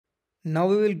Now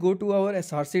we will go to our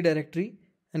src directory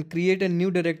and create a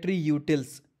new directory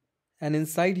utils, and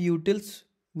inside utils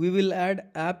we will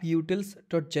add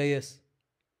apputils.js.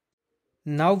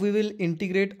 Now we will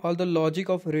integrate all the logic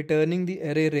of returning the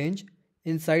array range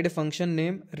inside a function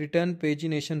named return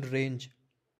pagination range.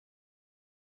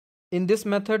 In this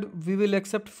method we will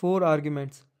accept 4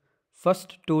 arguments.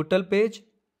 First, total page,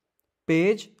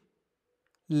 page,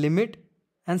 limit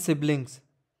and siblings.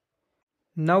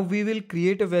 Now we will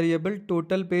create a variable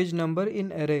total page number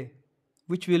in array,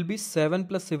 which will be 7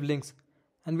 plus siblings,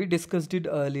 and we discussed it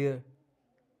earlier,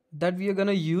 that we are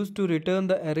gonna use to return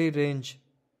the array range.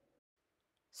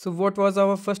 So what was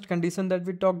our first condition that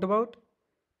we talked about?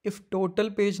 If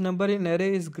total page number in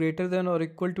array is greater than or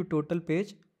equal to total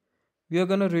page, we are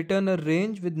gonna return a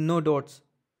range with no dots.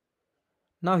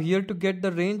 Now here to get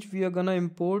the range, we are gonna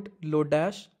import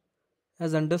lodash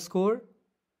as underscore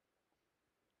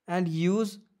and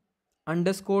use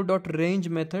underscore dot range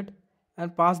method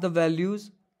and pass the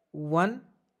values 1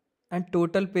 and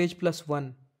total page plus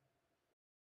 1.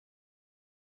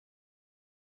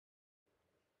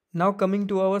 Now coming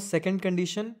to our second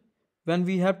condition, when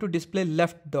we have to display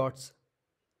left dots.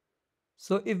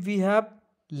 So if we have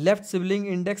left sibling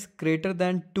index greater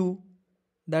than 2,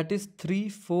 that is 3,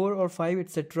 4 or 5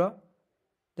 etc.,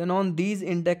 then on these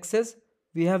indexes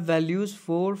we have values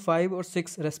 4, 5 or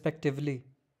 6 respectively.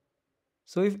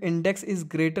 So if index is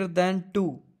greater than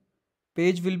 2,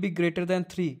 page will be greater than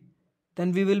 3,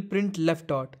 then we will print left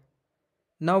dot.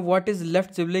 Now what is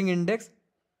left sibling index?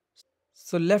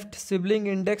 So left sibling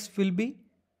index will be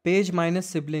page minus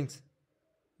siblings.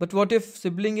 But what if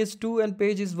sibling is 2 and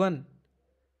page is 1?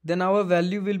 Then our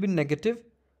value will be negative,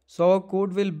 so our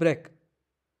code will break.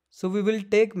 So we will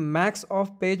take max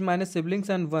of page minus siblings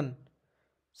and 1.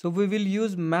 So we will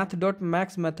use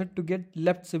math.max method to get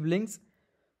left siblings.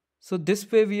 So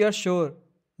this way we are sure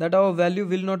that our value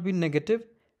will not be negative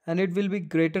and it will be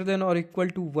greater than or equal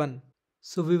to 1.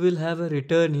 So we will have a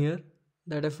return here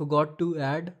that I forgot to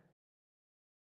add.